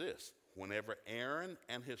 says this, whenever Aaron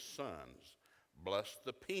and his sons bless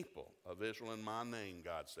the people of Israel in my name,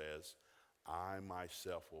 God says, I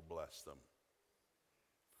myself will bless them.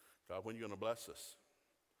 God, when are you going to bless us?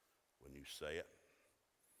 When you say it.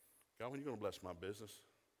 God, when are you going to bless my business?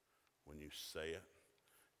 When you say it.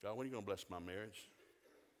 God, when are you going to bless my marriage?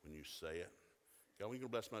 When you say it. God, when are you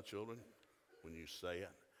going to bless my children? When you say it.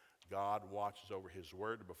 God watches over his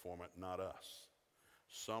word to perform it, not us.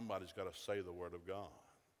 Somebody's got to say the word of God.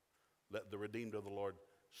 Let the redeemed of the Lord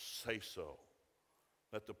say so.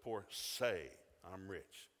 Let the poor say, I'm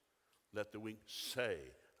rich. Let the weak say,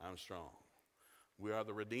 I'm strong. We are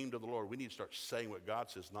the redeemed of the Lord. We need to start saying what God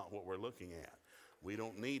says, not what we're looking at. We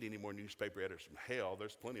don't need any more newspaper editors from hell.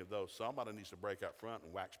 There's plenty of those. Somebody needs to break out front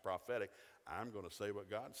and wax prophetic. I'm going to say what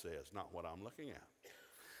God says, not what I'm looking at.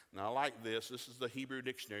 Now, I like this. This is the Hebrew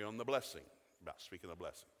dictionary on the blessing, about speaking of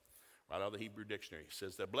blessing. Right out of the Hebrew dictionary. It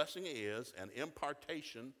says that blessing is an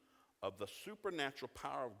impartation of the supernatural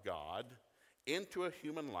power of God into a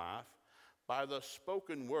human life by the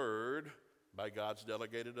spoken word by God's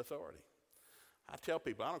delegated authority. I tell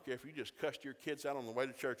people, I don't care if you just cussed your kids out on the way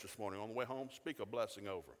to church this morning, on the way home, speak a blessing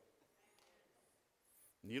over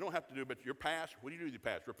them. You don't have to do it, but your past, what do you do with your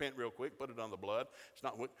past? Repent real quick, put it on the blood. It's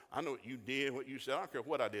not what, I know what you did, what you said. I don't care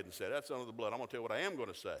what I did and said. That's under the blood. I'm going to tell you what I am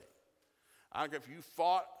going to say. I don't care if you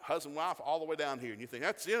fought husband and wife all the way down here and you think,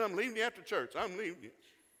 that's it, I'm leaving you after church. I'm leaving you.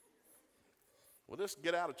 Well, just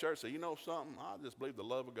get out of church and say, you know something? I just believe the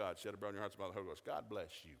love of God shed abroad in your hearts by the Holy Ghost. God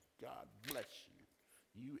bless you. God bless you.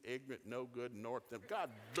 You ignorant, no good, north them. God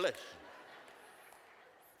bless you.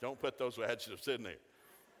 Don't put those words that are sitting there.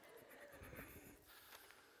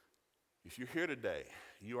 If you're here today,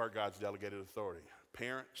 you are God's delegated authority.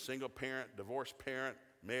 Parent, single parent, divorced parent,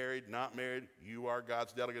 married, not married, you are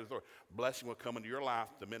God's delegated authority. Blessing will come into your life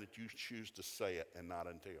the minute you choose to say it and not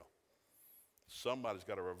until. Somebody's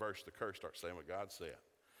got to reverse the curse, start saying what God said.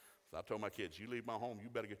 So I told my kids, you leave my home, you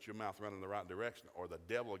better get your mouth running in the right direction, or the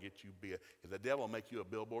devil will get you the devil will make you a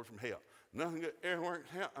billboard from hell. Nothing good ever works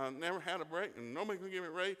out. I never had a break, and nobody can give me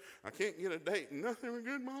a raise. I can't get a date, and nothing ever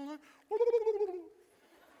good in my life.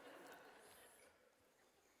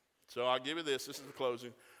 So I'll give you this. This is the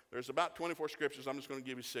closing. There's about 24 scriptures. I'm just going to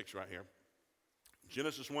give you 6 right here.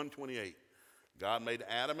 Genesis 1:28. God made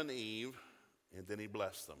Adam and Eve, and then he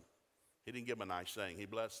blessed them. He didn't give them a nice saying. He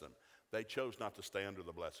blessed them. They chose not to stay under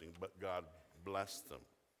the blessing, but God blessed them.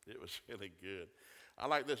 It was really good. I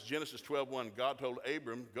like this. Genesis 12:1. God told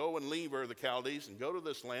Abram, go and leave Ur of the Chaldees and go to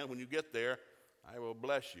this land. When you get there, I will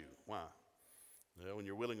bless you. Why? Well, when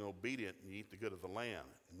you're willing and obedient, and you eat the good of the land.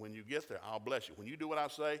 When you get there, I'll bless you. When you do what I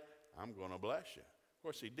say, I'm going to bless you. Of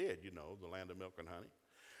course, he did, the land of milk and honey.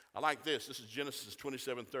 I like this. This is Genesis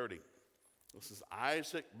 27:30. This is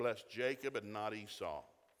Isaac blessed Jacob and not Esau.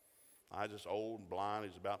 Isaac's old and blind.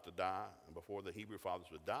 He's about to die. And before the Hebrew fathers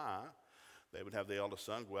would die, they would have the eldest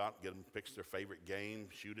son go out, get them, fix their favorite game,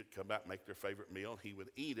 shoot it, come back, make their favorite meal. He would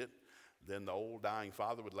eat it. Then the old dying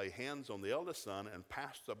father would lay hands on the eldest son and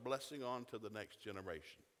pass the blessing on to the next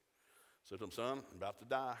generation. Said to him, son, I'm about to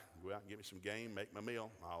die. Go out and get me some game, make my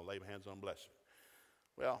meal. I'll lay my hands on and bless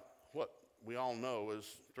you. Well, what we all know is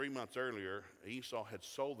 3 months earlier, Esau had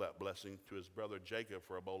sold that blessing to his brother Jacob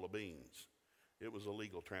for a bowl of beans. It was a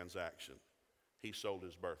legal transaction. He sold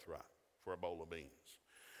his birthright for a bowl of beans.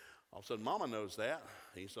 All of a sudden, Mama knows that.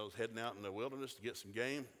 Esau's heading out in the wilderness to get some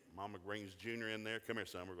game. Mama brings Junior in there. Come here,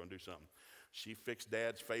 son, we're going to do something. She fixed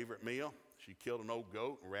Dad's favorite meal. She killed an old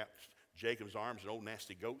goat and wrapped Jacob's arms in old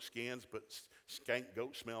nasty goat skins, put skank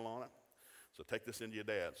goat smell on it. So take this into your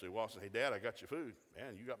dad. So he walks in, hey, Dad, I got your food.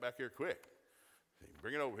 Man, you got back here quick. He said,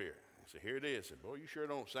 bring it over here. I said, here it is. I said, boy, you sure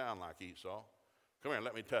don't sound like Esau. Come here and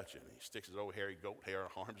let me touch it. And he sticks his old hairy goat hair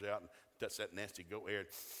arms out and touches that nasty goat hair.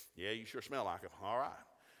 Yeah, you sure smell like him. All right.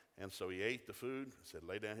 And so he ate the food, said,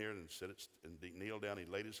 lay down here and sit it, and kneeled down. He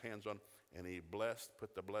laid his hands on, and he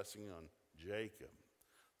put the blessing on Jacob.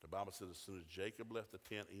 The Bible says as soon as Jacob left the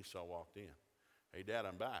tent, Esau walked in. Hey, Dad,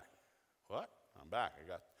 I'm back. What? I'm back. I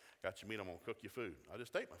got your meat. I'm going to cook your food. I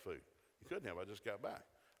just ate my food. You couldn't have. I just got back.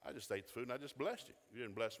 I just ate the food, and I just blessed you. You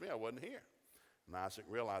didn't bless me. I wasn't here. And Isaac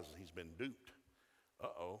realizes he's been duped.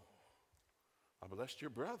 Uh-oh. I blessed your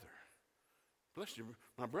brother. Blessed you,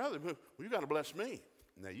 my brother. Well, you got to bless me.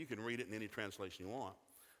 Now, you can read it in any translation you want.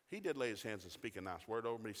 He did lay his hands and speak a nice word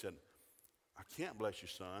over me. He said, I can't bless you,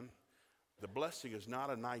 son. The blessing is not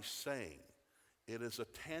a nice saying. It is a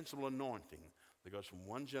tangible anointing that goes from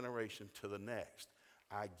one generation to the next.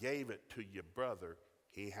 I gave it to your brother.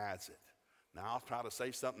 He has it. Now, I'll try to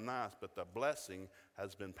say something nice, but the blessing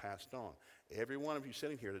has been passed on. Every one of you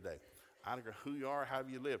sitting here today, I don't care who you are, how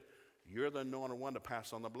you live, you're the anointed one to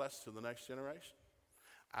pass on the blessing to the next generation.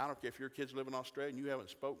 I don't care if your kids live in Australia and you haven't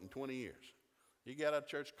spoken in 20 years. You get out of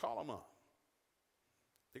church, call them up.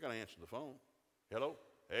 They're going to answer the phone. Hello?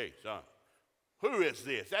 Hey, son. Who is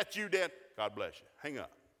this? That's you, Dad? God bless you. Hang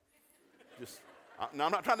up. No,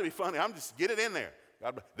 I'm not trying to be funny. I'm just get it in there.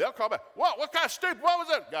 They'll call back. What kind of stupid? What was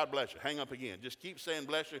that? God bless you. Hang up again. Just keep saying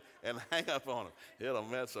bless you and hang up on them. It'll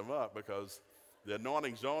mess them up because the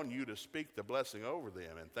anointing's on you to speak the blessing over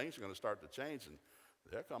them, and things are going to start to change, and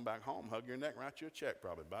they'll come back home, hug your neck, write you a check,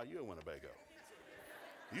 probably buy you a Winnebago.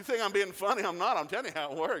 You think I'm being funny? I'm not. I'm telling you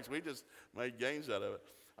how it works. We just made games out of it.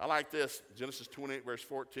 I like this. Genesis 28, verse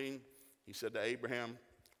 14. He said to Abraham,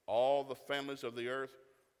 all the families of the earth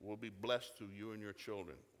will be blessed through you and your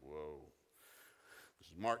children. Whoa. This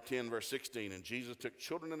is Mark 10, verse 16. And Jesus took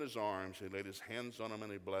children in his arms. He laid his hands on them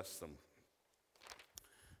and he blessed them.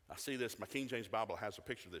 I see this. My King James Bible has a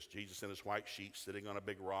picture of this. Jesus in his white sheet sitting on a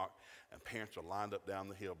big rock, and parents are lined up down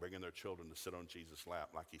the hill bringing their children to sit on Jesus' lap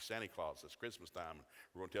like he's Santa Claus. It's Christmas time, and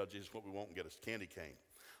we're going to tell Jesus what we want and get us a candy cane.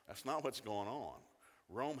 That's not what's going on.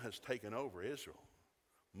 Rome has taken over Israel.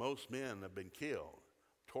 Most men have been killed,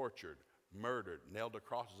 tortured, murdered, nailed their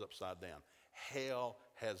crosses upside down. Hell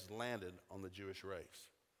has landed on the Jewish race.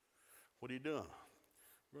 What are you doing?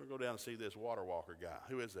 We're going to go down and see this water walker guy.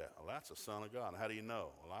 Who is that? Well, that's the Son of God. How do you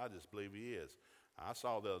know? Well, I just believe he is. I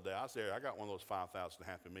saw the other day. I was there. I got one of those 5,000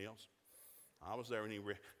 Happy Meals. I was there when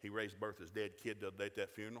he raised birth his dead kid the other day at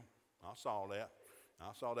that funeral. I saw that.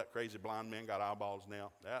 I saw that crazy blind man got eyeballs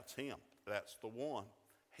now. That's him. That's the one.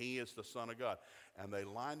 He is the Son of God. And they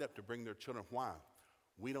lined up to bring their children. Why?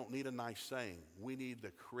 We don't need a nice saying. We need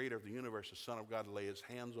the creator of the universe, the Son of God, to lay his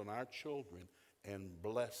hands on our children and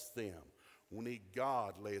bless them. We need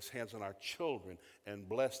God to lay his hands on our children and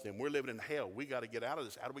bless them. We're living in hell. We got to get out of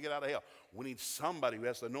this. How do we get out of hell? We need somebody who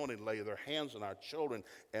has the anointing to lay their hands on our children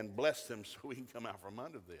and bless them so we can come out from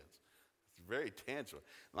under this. It's very tangible.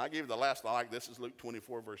 And I gave you the last one. I like this. Is Luke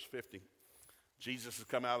 24, verse 50. Jesus has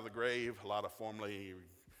come out of the grave. A lot of formerly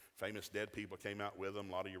famous dead people came out with him.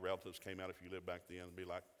 A lot of your relatives came out. If you lived back then, it'd be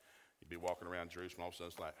like you'd be walking around Jerusalem. All of a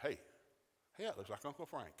sudden, it's like, hey, that looks like Uncle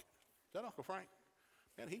Frank. Is that Uncle Frank?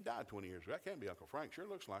 Man, he died 20 years ago. That can't be Uncle Frank. Sure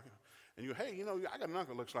looks like him. And you, hey, I got an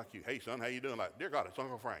uncle that looks like you. Hey, son, how you doing? Like, dear God, it's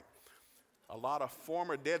Uncle Frank. A lot of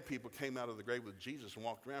former dead people came out of the grave with Jesus and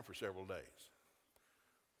walked around for several days.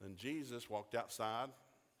 Then Jesus walked outside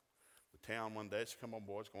the town one day. He said, come on,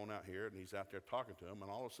 boys, going out here. And he's out there talking to them.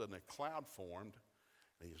 And all of a sudden, a cloud formed.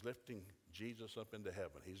 And he's lifting Jesus up into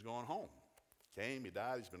heaven. He's going home. Came, he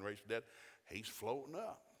died, he's been raised from the dead. He's floating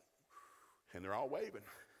up. And they're all waving.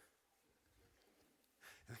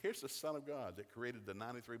 And here's the Son of God that created the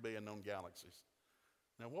 93 billion known galaxies.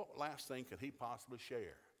 Now, what last thing could he possibly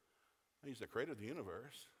share? He's the creator of the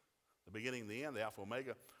universe, the beginning and the end, the Alpha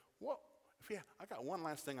Omega. I got one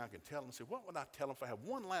last thing I can tell him. Say, what would I tell him if I had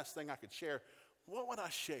one last thing I could share? What would I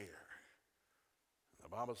share? The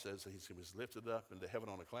Bible says that he was lifted up into heaven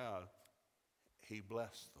on a cloud. He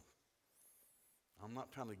blessed them. I'm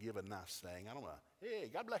not trying to give a nice saying. I don't want to, hey,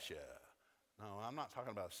 God bless you. No, I'm not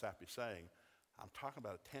talking about a sappy saying. I'm talking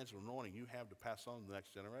about a tangible anointing you have to pass on to the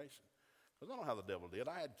next generation. Because I know how the devil did.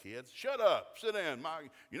 I had kids. Shut up. Sit in.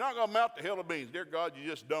 You're not going to mount the hill of beans. Dear God, you're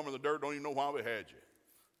just dumb in the dirt. Don't even know why we had you.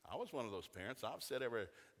 I was one of those parents. I've said every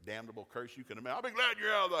damnable curse you can imagine. I'll be glad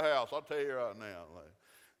you're out of the house. I'll tell you right now.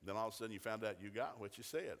 Then all of a sudden you found out you got what you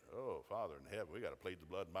said. Oh, Father in heaven, we got to plead the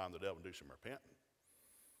blood and bind the devil and do some repenting.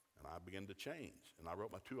 And I began to change. And I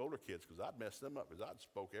wrote my 2 older kids because I'd messed them up because I'd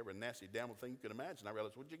spoke every nasty damnable thing you could imagine. I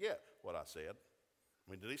realized, what'd you get? What I said.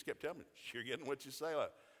 I mean, Denise kept telling me, you're getting what you say.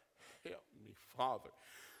 Like, help me, Father.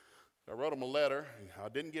 So I wrote them a letter. I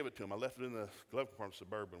didn't give it to them. I left it in the glove compartment of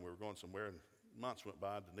Suburban. We were going somewhere, and months went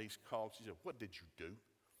by. Denise called. She said, what did you do?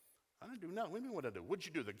 I didn't do nothing. What do you mean what did I do? What'd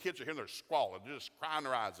you do? The kids are here, and they're squalling. They're just crying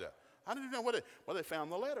their eyes out. I didn't know well, they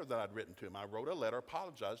found the letter that I'd written to them. I wrote a letter,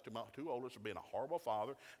 apologized to my 2 oldest for being a horrible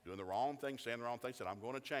father, doing the wrong thing, saying the wrong thing, said, I'm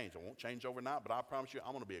going to change. I won't change overnight, but I promise you,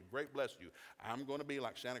 I'm going to be a great blessing to you. I'm going to be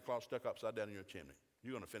like Santa Claus stuck upside down in your chimney.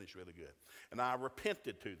 You're going to finish really good. And I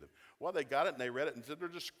repented to them. Well, they got it, and they read it, and said they're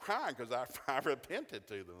just crying because I repented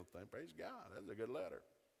to them. Praise God. That's a good letter.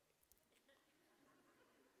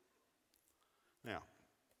 Now,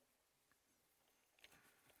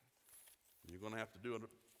 you're going to have to do it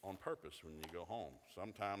on purpose when you go home.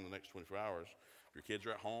 Sometime in the next 24 hours, if your kids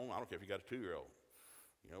are at home, I don't care if you got a 2-year-old,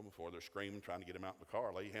 before they're screaming, trying to get them out in the car,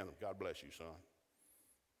 lay your hand on them. God bless you, son.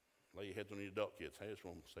 Lay your heads on the adult kids. Hey, I just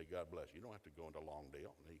want to say God bless you. You don't have to go into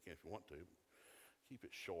Longdale. You can if you want to. Keep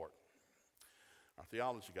it short. Our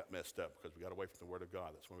theology got messed up because we got away from the Word of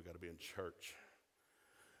God. That's when we got to be in church.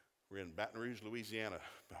 We're in Baton Rouge, Louisiana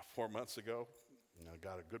about 4 months ago. And I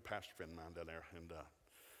got a good pastor friend of mine down there, and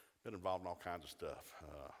been involved in all kinds of stuff.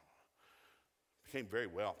 Became very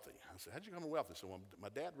wealthy. I said, how'd you become wealthy? So my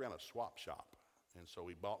dad ran a swap shop. And so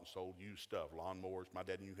we bought and sold used stuff, lawnmowers. My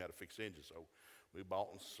dad knew how to fix engines, so we bought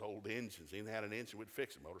and sold engines. He had an engine, we'd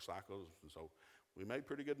fix it, motorcycles. And so we made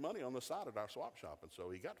pretty good money on the side at our swap shop. And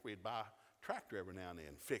so we'd buy a tractor every now and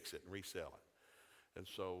then, fix it and resell it. And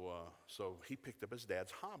so he picked up his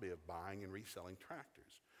dad's hobby of buying and reselling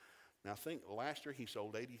tractors. Now I think last year he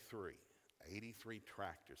sold 83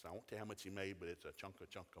 tractors. I won't tell you how much he made, but it's a chunk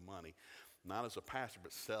of money. Not as a pastor,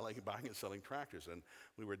 but buying and selling tractors. And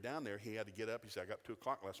we were down there. He had to get up. He said, I got 2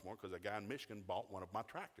 o'clock last morning because a guy in Michigan bought one of my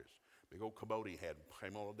tractors. Big old Kubota he had.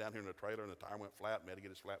 Came all down here in a trailer, and the tire went flat. And we had to get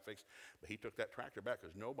his flat fixed. But he took that tractor back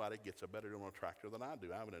because nobody gets a better deal on a tractor than I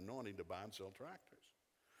do. I have an anointing to buy and sell tractors.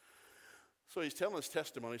 So he's telling his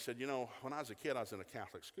testimony. He said, when I was a kid, I was in a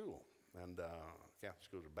Catholic school. And Catholic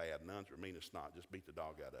schools are bad. Nuns are mean as snot. Just beat the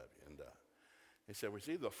dog out of you. And he said, it was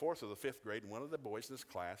either the 4th or the 5th grade, and one of the boys in his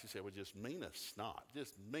class, he said, was just mean as snot,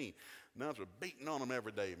 just mean. Nuns were beating on him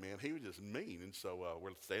every day, man. He was just mean. And so we're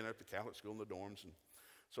staying there at the Catholic school in the dorms. And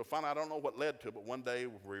so finally, I don't know what led to it, but one day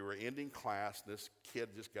we were ending class, and this kid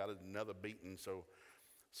just got another beating. So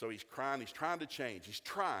he's crying. He's trying to change. He's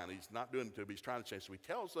trying. He's not doing it to, but he's trying to change. So he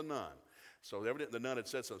tells the nun. So evidently the nun had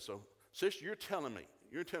said something. So, sister, you're telling me,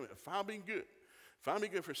 if I'll be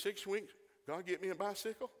good for 6 weeks, God get me a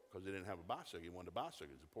bicycle? Because he didn't have a bicycle. He wanted a bicycle.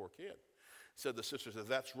 He's a poor kid. Said the sister said,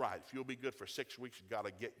 that's right. If you'll be good for 6 weeks, God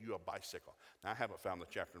will get you a bicycle. Now, I haven't found the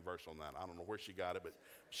chapter and verse on that. I don't know where she got it, but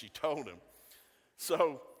she told him.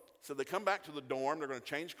 So they come back to the dorm. They're going to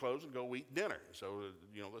change clothes and go eat dinner. So,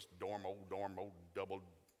 this old double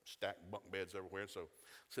stacked bunk beds everywhere.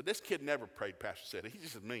 So this kid never prayed, Pastor said.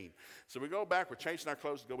 He's just mean. So we go back. We're changing our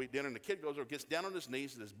clothes to go eat dinner. And the kid goes over, gets down on his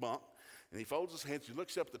knees at his bunk, and he folds his hands. He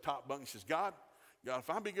looks up at the top bunk and says, God, if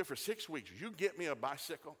I'll be good for 6 weeks, you get me a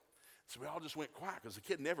bicycle? So we all just went quiet because the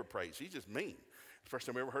kid never prays. He's just mean. The first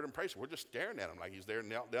time we ever heard him pray, so we're just staring at him like he's there,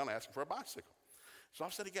 knelt down asking for a bicycle. So all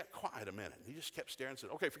of a sudden he got quiet a minute. He just kept staring and said,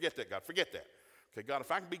 okay, forget that, God, forget that. Okay, God,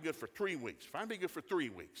 if I can be good for 3 weeks, if I can be good for 3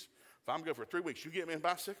 weeks, if I'm good for 3 weeks, you get me a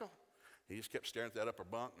bicycle? He just kept staring at that upper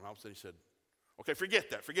bunk, and all of a sudden he said, okay, forget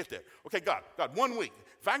that. Okay, God, 1 week.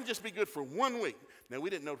 If I can just be good for 1 week. Now, we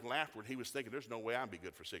didn't know until afterward he was thinking, there's no way I'll be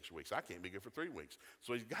good for 6 weeks. I can't be good for 3 weeks.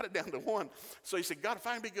 So he got it down to 1. So he said, God, if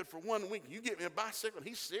I can be good for 1 week, you get me a bicycle. And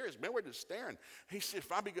he's serious, man. We're just staring. He said,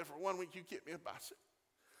 if I be good for 1 week, you get me a bicycle.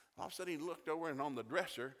 All of a sudden he looked over, and on the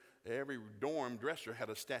dresser, every dorm dresser had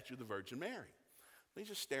a statue of the Virgin Mary. He's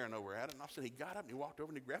just staring over at it, and all of a sudden he got up and he walked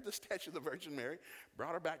over and he grabbed the statue of the Virgin Mary,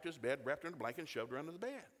 brought her back to his bed, wrapped her in a blanket, and shoved her under the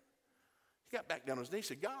bed. He got back down on his knees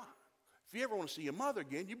and said, God, if you ever want to see your mother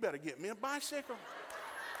again, you better get me a bicycle.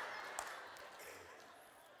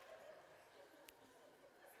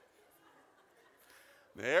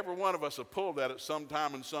 Now, every one of us have pulled that at some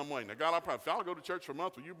time in some way. Now, God, if I'll go to church for a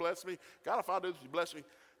month, will you bless me? God, if I do this, will you bless me?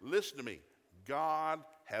 Listen to me. God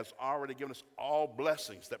has already given us all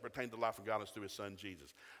blessings that pertain to life and godliness through his son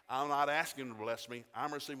Jesus. I'm not asking him to bless me.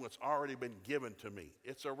 I'm receiving what's already been given to me.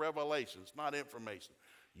 It's a revelation. It's not information.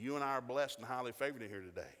 You and I are blessed and highly favored in here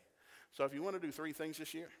today. So if you want to do 3 things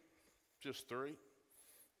this year, just 3,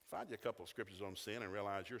 find you a couple of scriptures on sin and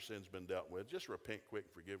realize your sin's been dealt with. Just repent quick,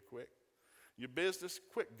 forgive quick. Your business,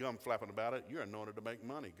 quit gum flapping about it. You're anointed to make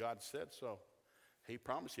money. God said so. He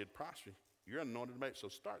promised he'd prosper you. You're anointed to make, so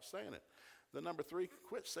start saying it. Then number 3,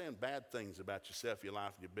 quit saying bad things about yourself, your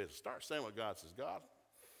life, and your business. Start saying what God says. God,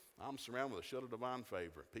 I'm surrounded with a shield of divine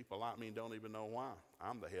favor. People like me don't even know why.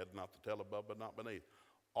 I'm the head, not the tail, above but not beneath.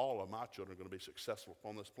 All of my children are going to be successful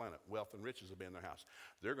upon this planet. Wealth and riches will be in their house.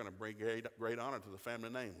 They're going to bring great honor to the family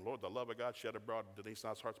name. Lord, the love of God shed abroad in Denise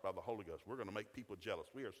and I's hearts by the Holy Ghost. We're going to make people jealous.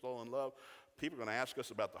 We are so in love. People are going to ask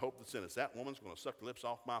us about the hope that's in us. That woman's going to suck the lips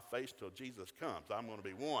off my face till Jesus comes. I'm going to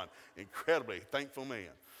be one incredibly thankful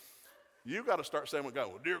man. You got to start saying with God,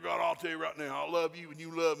 well, dear God, I'll tell you right now, I love you and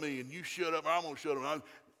you love me, and you shut up, I'm going to shut up.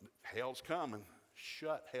 Hell's coming.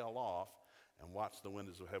 Shut hell off and watch the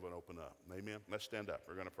windows of heaven open up. Amen. Let's stand up.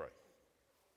 We're going to pray.